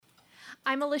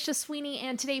I'm Alicia Sweeney,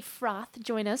 and today Froth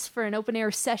joined us for an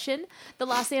open-air session. The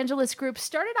Los Angeles group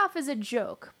started off as a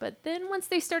joke, but then once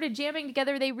they started jamming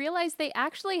together, they realized they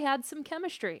actually had some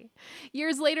chemistry.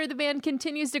 Years later, the band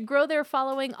continues to grow their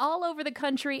following all over the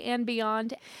country and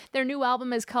beyond. Their new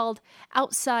album is called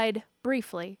Outside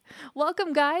Briefly.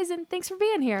 Welcome, guys, and thanks for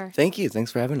being here. Thank you.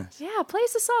 Thanks for having us. Yeah, play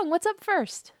us a song. What's up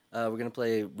first? We're going to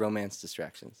play Romance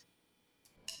Distractions.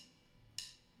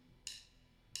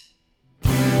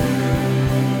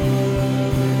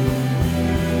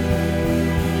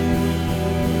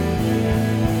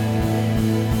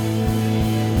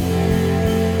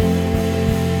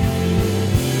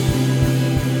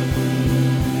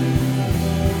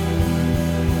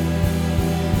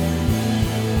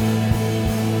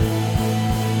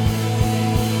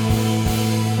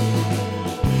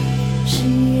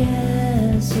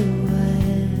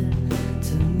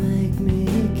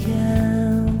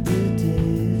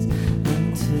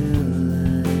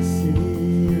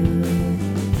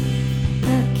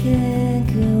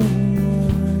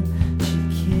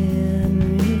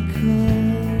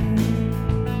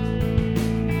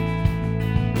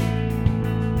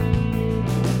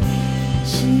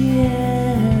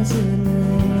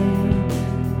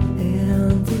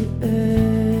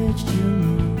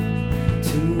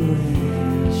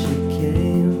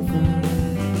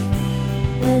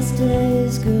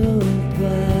 Days go by,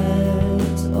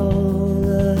 it's all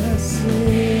I see.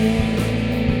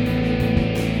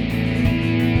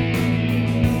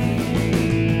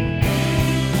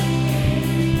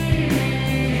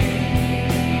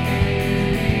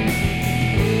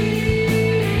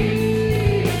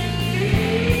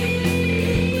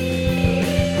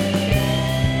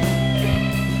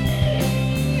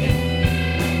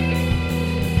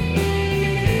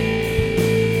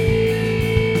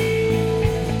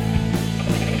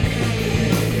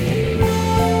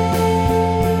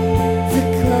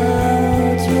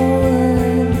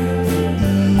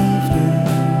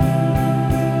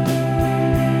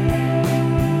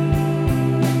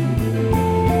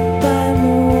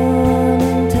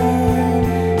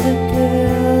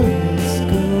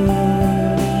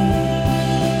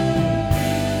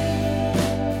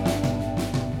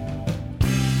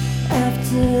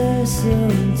 After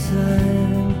some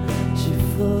time, she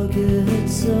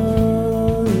forgets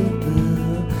all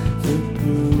about the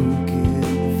broken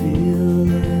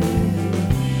feeling.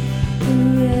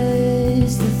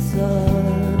 Erase the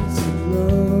thoughts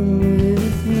along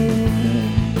with me.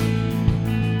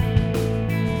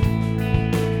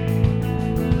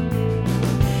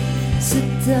 Sit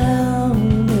down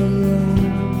alone,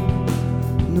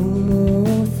 no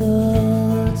more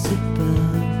thoughts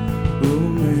about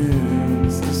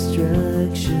romance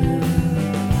distraction.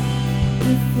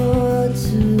 Before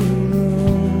too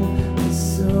long, with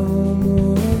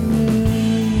someone new.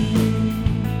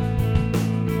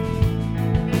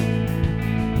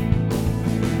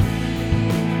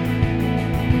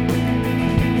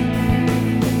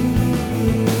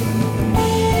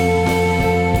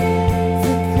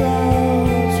 The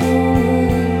clouds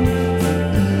rolling the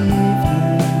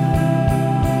evening.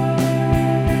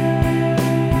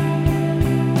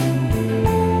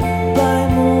 By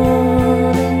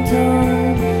morning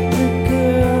time, the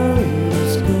girl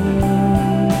is gone.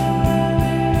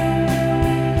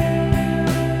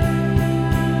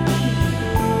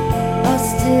 I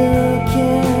still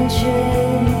can't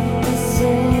shake the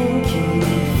sinking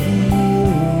feeling.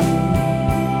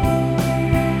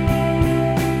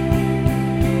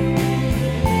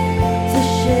 The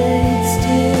shades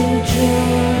still dry.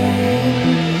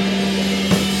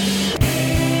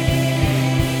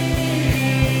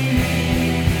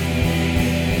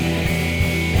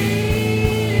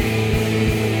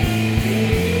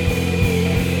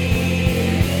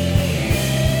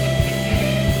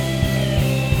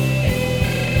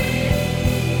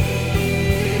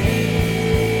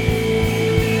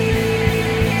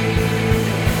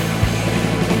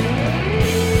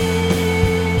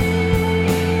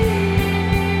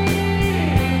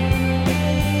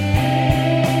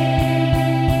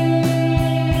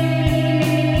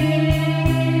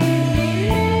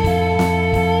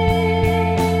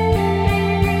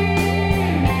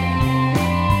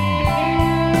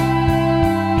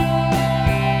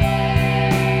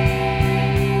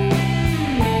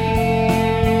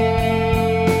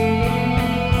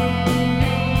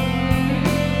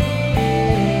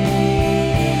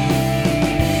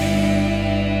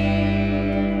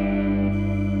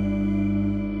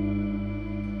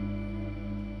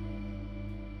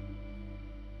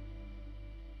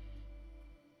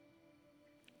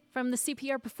 From the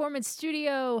CPR Performance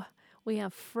Studio, We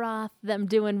have Froth, them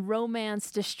doing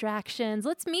Romance Distractions.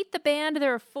 Let's meet the band.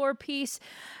 They're a four-piece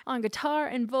on guitar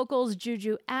and vocals,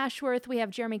 Juju Ashworth. We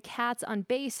have Jeremy Katz on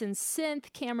bass and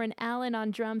synth, Cameron Allen on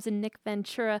drums, and Nick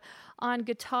Ventura on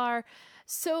guitar.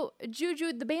 So,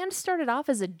 Juju, the band started off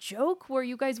as a joke where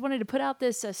you guys wanted to put out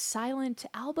this silent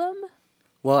album?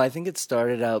 Well, I think it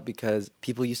started out because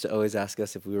people used to always ask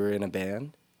us if we were in a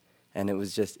band, and it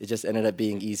just ended up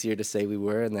being easier to say we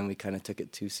were, and then we kind of took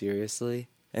it too seriously.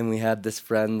 And we had this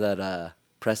friend that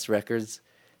pressed records,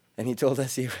 and he told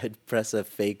us he would press a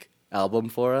fake album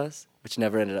for us, which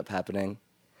never ended up happening.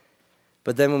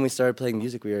 But then when we started playing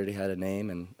music, we already had a name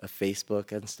and a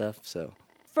Facebook and stuff, so.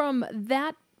 From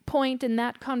that point in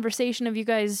that conversation of you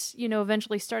guys,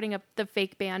 eventually starting up the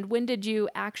fake band, when did you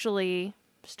actually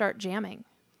start jamming?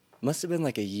 Must have been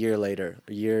like a year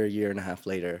and a half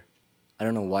later. I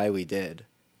don't know why we did,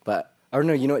 but I don't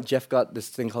know, you know what, Jeff got this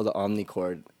thing called the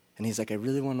Omnichord, and he's like, I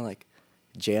really want to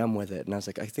jam with it. And I was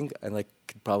like, I think I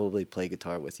could probably play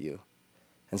guitar with you.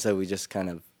 And so we just kind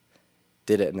of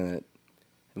did it, and it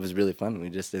was really fun. We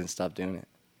just didn't stop doing it.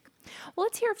 Well,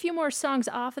 let's hear a few more songs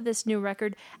off of this new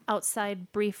record,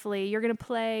 Outside Briefly. You're going to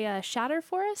play Shatter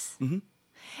for us? Mm-hmm.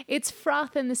 It's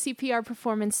Froth in the CPR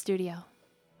Performance Studio.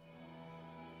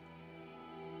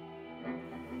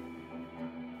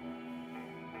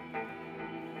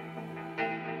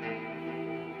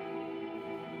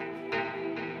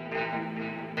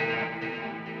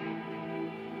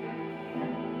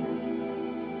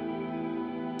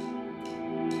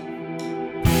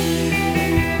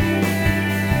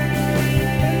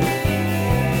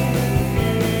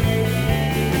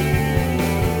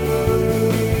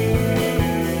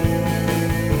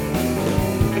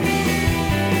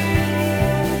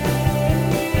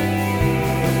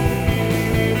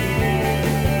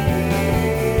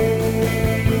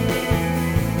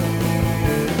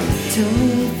 Tell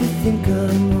me if you think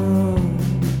I'm wrong.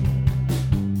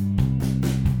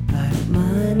 I don't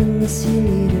mind unless you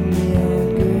need me on,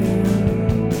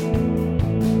 girl.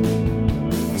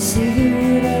 Say the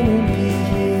word, I won't be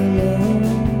here long.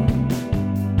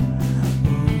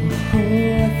 Oh,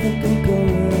 I think I'm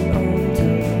going on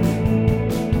time.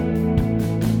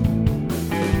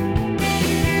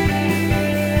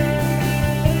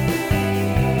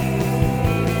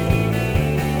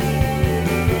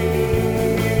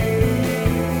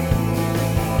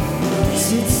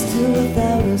 Sit still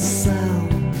without a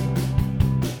sound.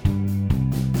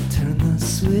 Turn the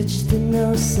switch to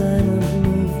no sign of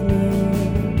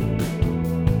movement.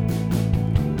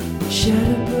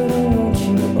 Shatter, but I want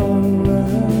you around.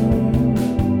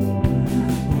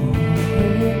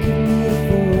 Oh, give me a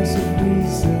voice of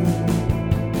reason.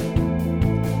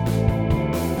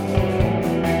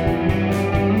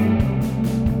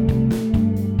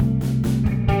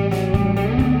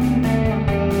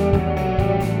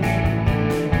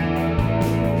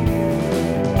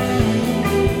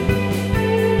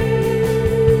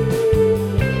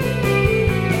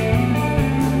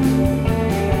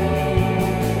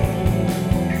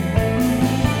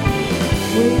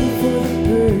 Waiting for the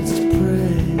birds to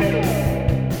pray.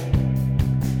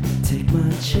 Take my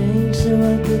change so I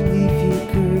could leave you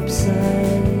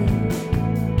curbside.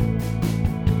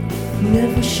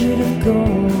 Never should have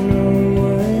gone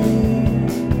away.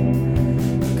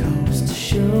 Goes to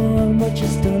show how much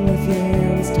is done with your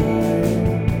hands tied.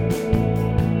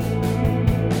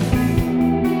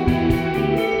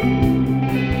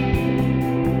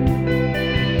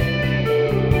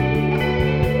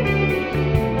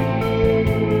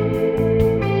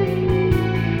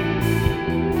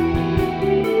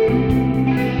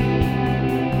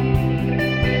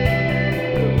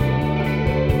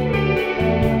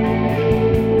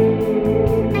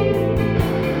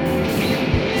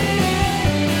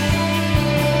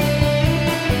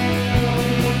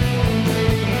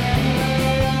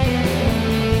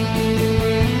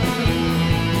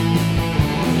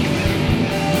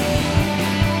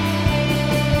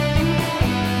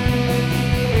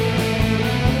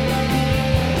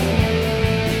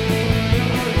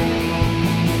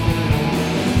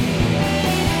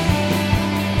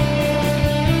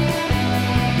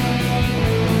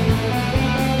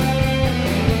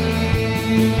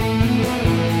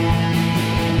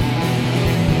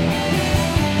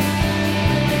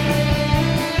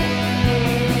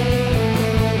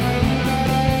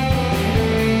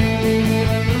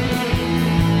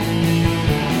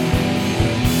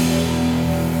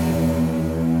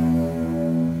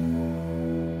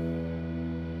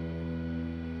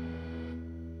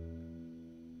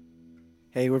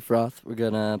 Hey, we're Froth. We're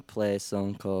gonna play a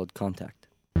song called Contact.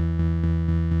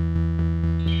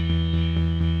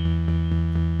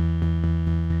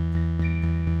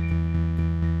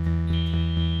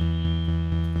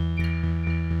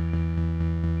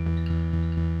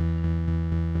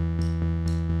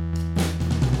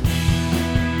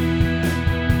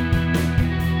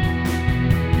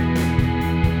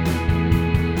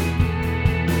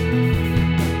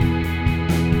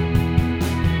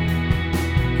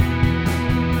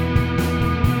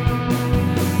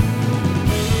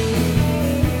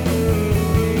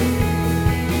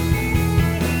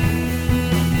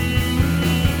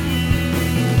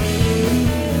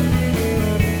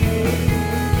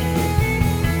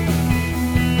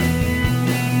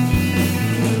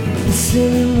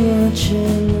 Sitting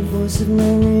watching the voice of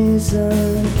my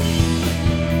reason.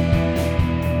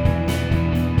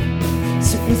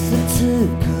 Sit with the two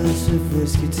cups of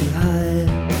whiskey too high.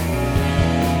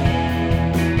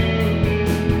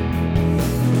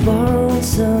 Borrowing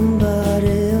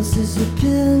somebody else's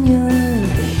opinion.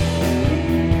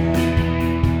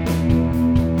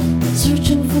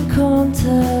 Searching for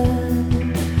contact.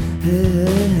 Hey.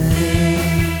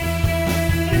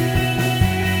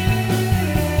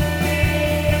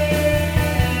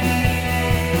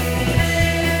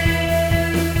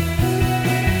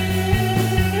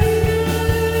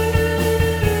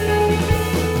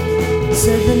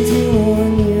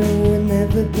 71 you would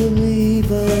never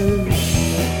believe us.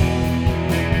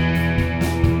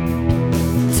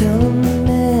 Tell him the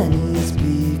man he's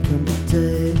become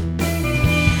today.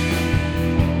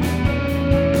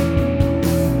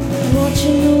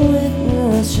 Watching a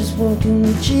witness just walking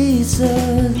with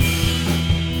Jesus.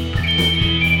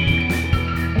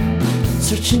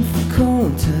 Searching for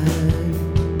contact.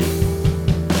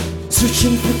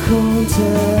 Searching for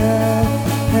contact.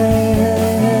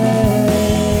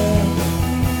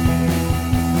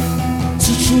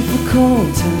 Searching for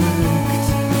contact.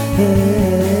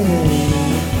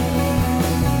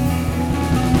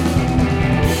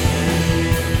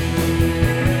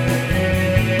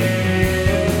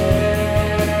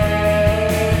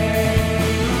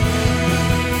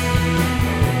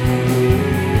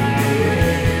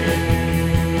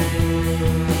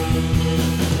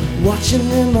 Watching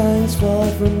their minds fall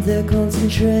from their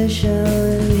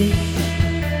concentration.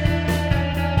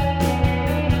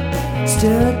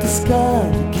 Stare at the sky,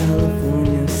 the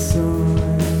California sun.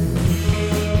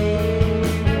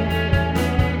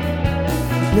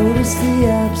 Notice the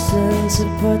absence of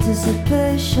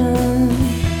participation.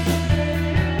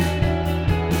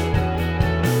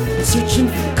 Searching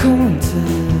for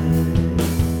contact.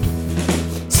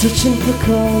 Searching for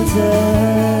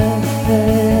contact.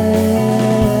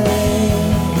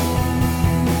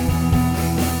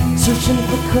 Searching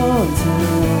for contact.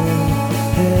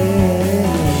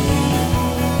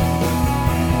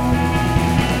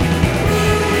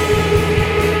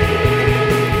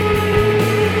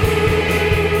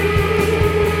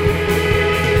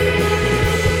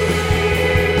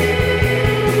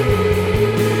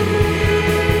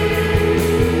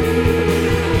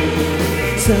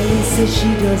 Sally says she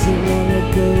doesn't wanna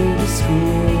go to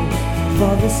school.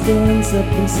 Father stands up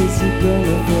and says you're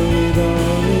gonna throw it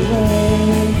all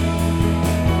away.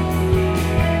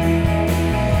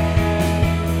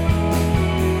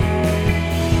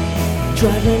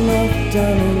 Driving off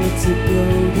down into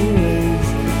golden ways.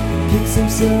 Picks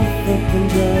himself up and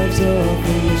drives off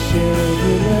in the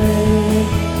Chevrolet.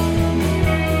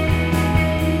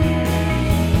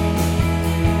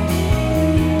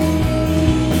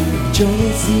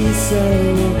 Johnny sees Sally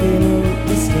walking up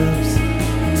the steps.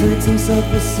 Takes himself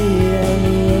a seat and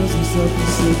he rolls himself a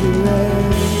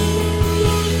cigarette.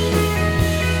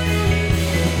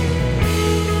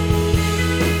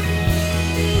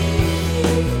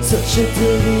 Such a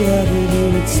dirty habit, he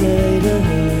would say to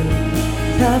her.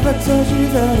 Have I told you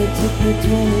that it took me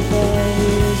 25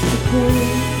 years to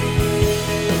quit?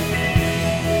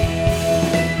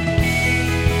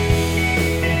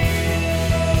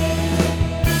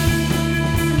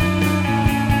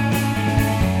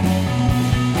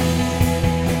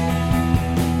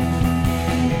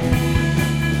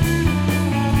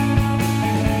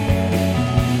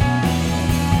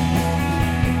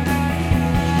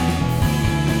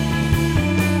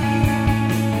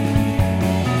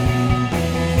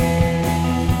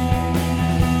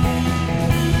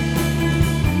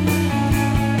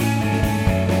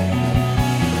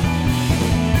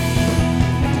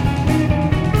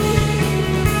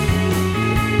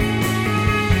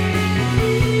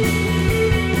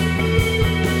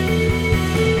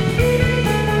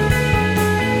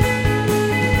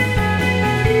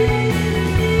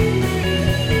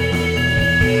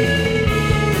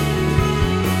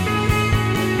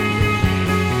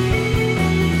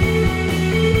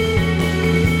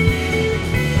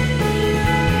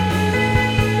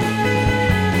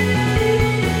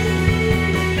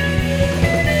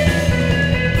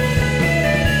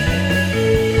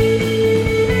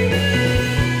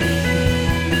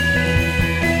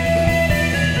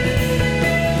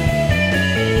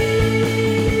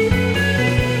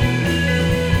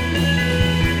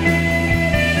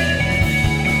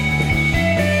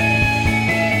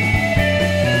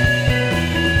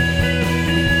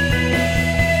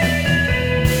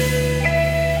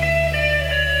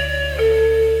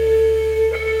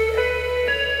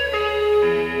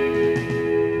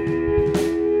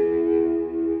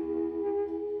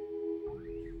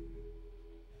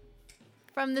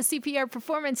 From the CPR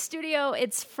Performance Studio,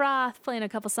 it's Froth playing a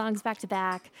couple songs back to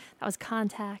back. That was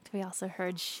Contact. We also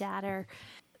heard Shatter.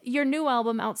 Your new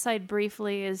album, Outside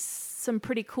Briefly, is some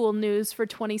pretty cool news for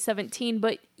 2017,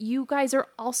 but you guys are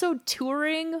also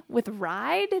touring with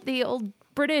Ride, the old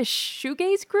British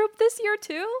shoegaze group, this year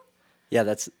too? Yeah,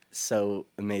 that's so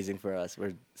amazing for us.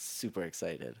 We're super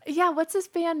excited. Yeah, what's this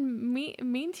band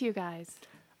mean to you guys?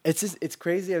 It's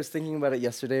crazy. I was thinking about it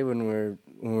yesterday when we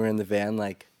were in the van.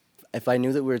 Like, if I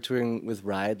knew that we were touring with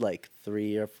Ride like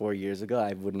 3 or 4 years ago,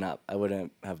 I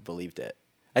wouldn't have believed it.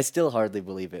 I still hardly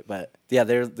believe it, but yeah,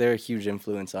 they're a huge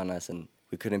influence on us, and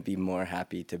we couldn't be more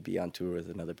happy to be on tour with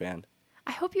another band.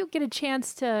 I hope you get a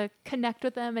chance to connect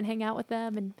with them and hang out with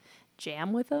them and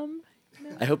jam with them.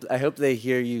 I hope they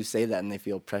hear you say that and they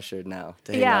feel pressured now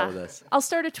to hang out with us. I'll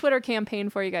start a Twitter campaign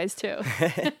for you guys too.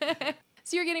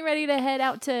 So you're getting ready to head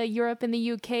out to Europe and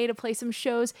the UK to play some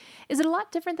shows. Is it a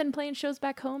lot different than playing shows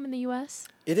back home in the US?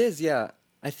 It is, yeah.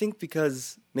 I think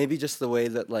because maybe just the way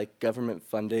that like government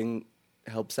funding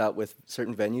helps out with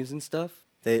certain venues and stuff,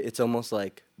 it's almost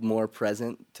like more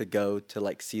present to go to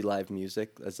like see live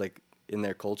music as like in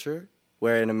their culture.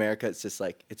 Where in America it's just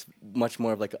like it's much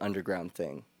more of like an underground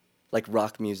thing. Like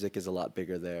rock music is a lot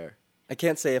bigger there. I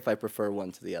can't say if I prefer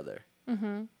one to the other.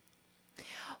 Mm-hmm.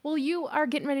 Well, you are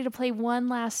getting ready to play one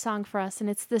last song for us, and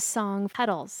it's this song,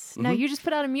 Petals. Now, you just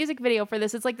put out a music video for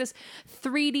this. It's like this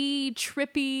 3D,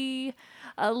 trippy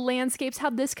landscapes.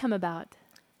 How'd this come about?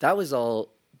 That was all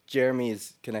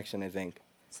Jeremy's connection, I think.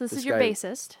 So this is your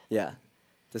bassist. Yeah.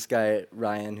 This guy,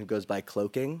 Ryan, who goes by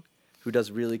Cloaking, who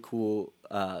does really cool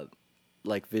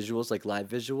like visuals, like live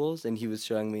visuals, and he was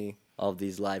showing me all of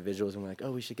these live visuals, and we're like,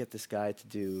 oh, we should get this guy to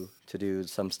do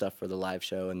some stuff for the live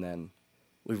show, and then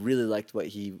we really liked what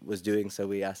he was doing, so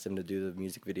we asked him to do the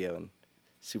music video, and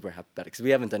super happy about it, because we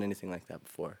haven't done anything like that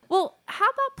before. Well, how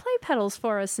about play Petals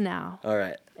for us now? All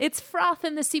right. It's Froth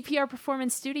in the CPR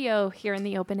Performance Studio here in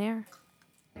the open air.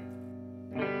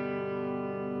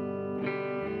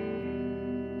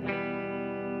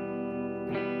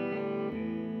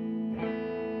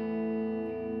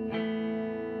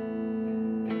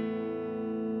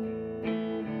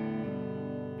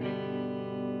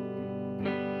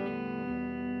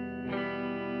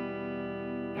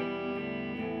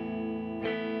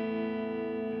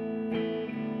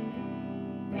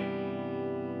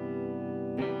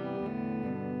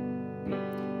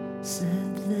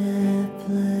 Said they're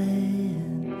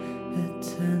playing at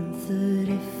 10:35.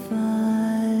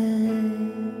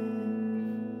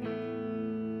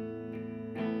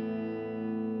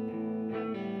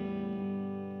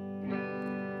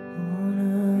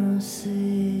 Wanna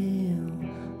see you,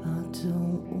 I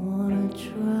don't wanna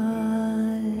try.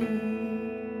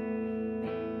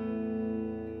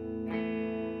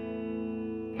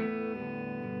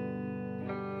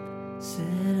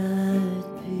 Said I'd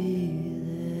be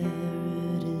there,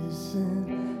 it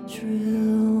isn't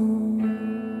true.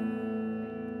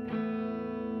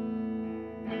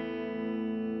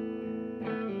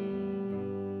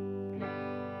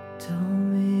 Tell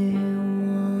me,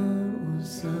 what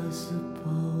was I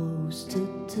supposed to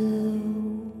do?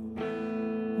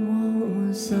 What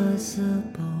was I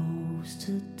supposed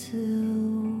to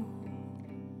do?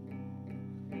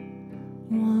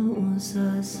 What was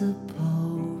I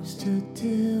supposed to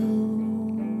do?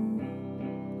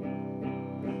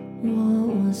 What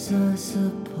was I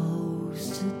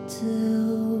supposed to do?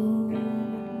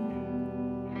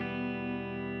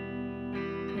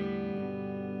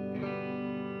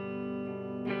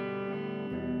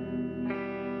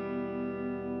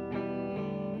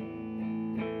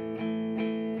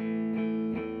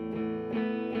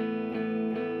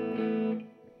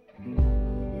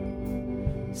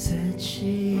 Said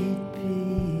she'd be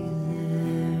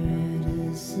there, it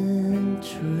isn't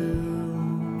true.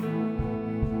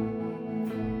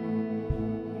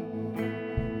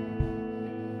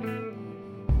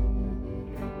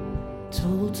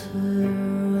 Told her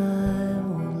I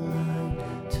would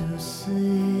like to see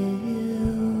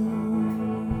you.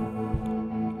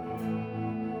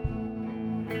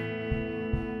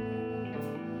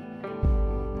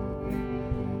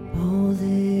 All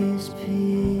these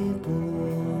people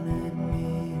wanted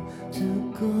me to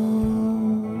go.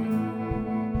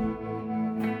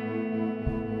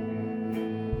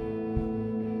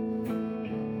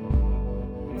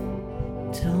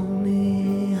 Tell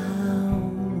me, how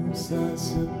was I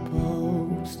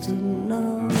supposed to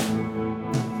know?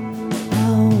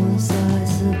 How was I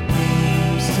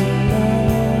supposed to know?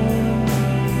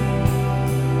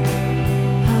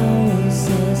 How was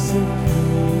I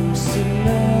supposed to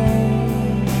know?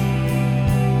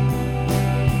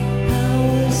 How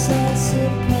was I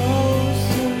supposed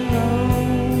to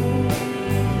know?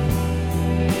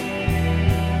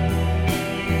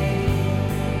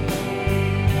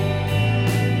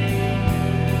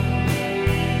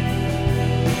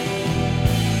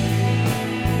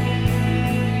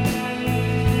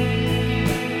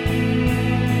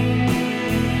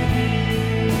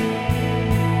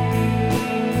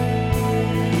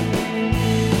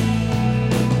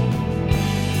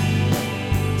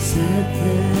 Sat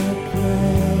there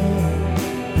playing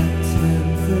at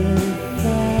 10:35.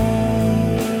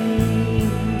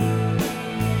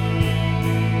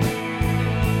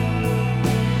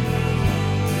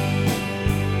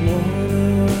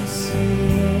 Wanna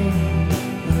sing,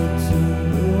 I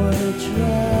don't wanna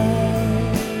try.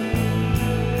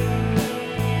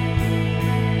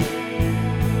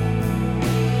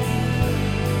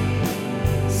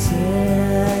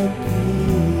 Said I'd be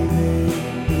there,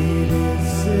 it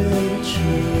isn't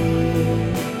true.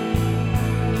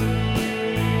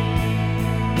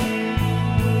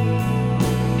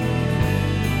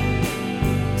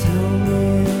 Tell me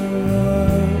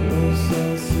what was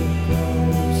I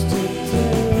supposed to do?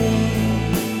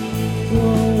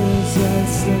 What was I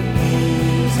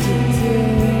supposed to do?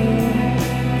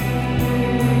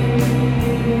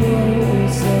 What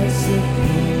was I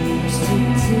supposed to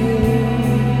do?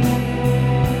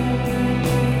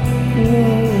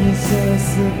 What was I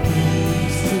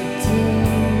supposed to do? What was I supposed to do?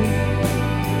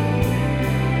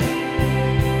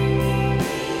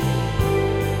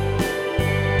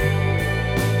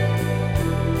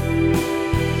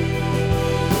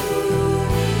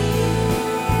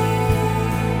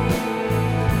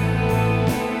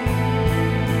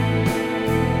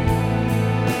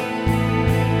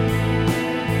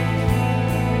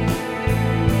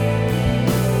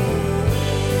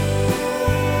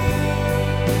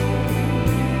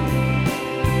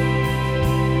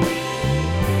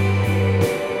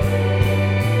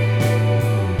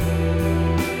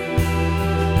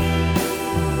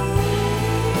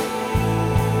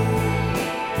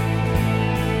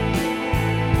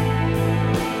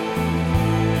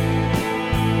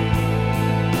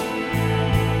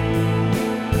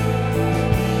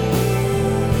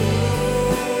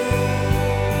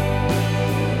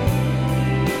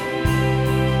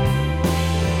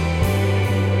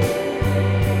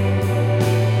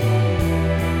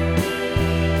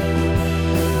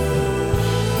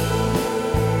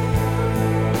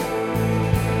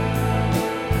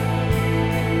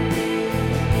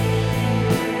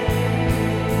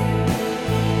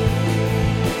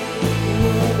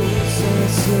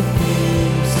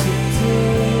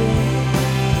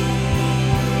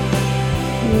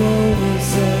 What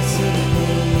was I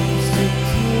supposed to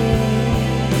do?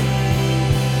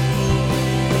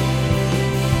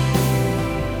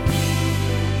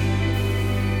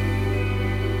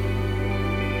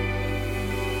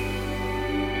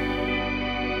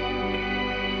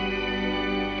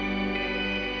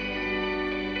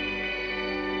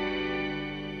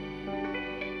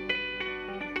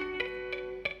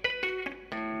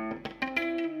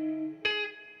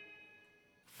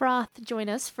 Froth join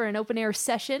us for an open air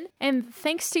session. And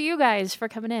thanks to you guys for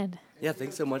coming in. Yeah,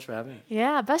 thanks so much for having me.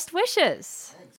 Yeah, best wishes.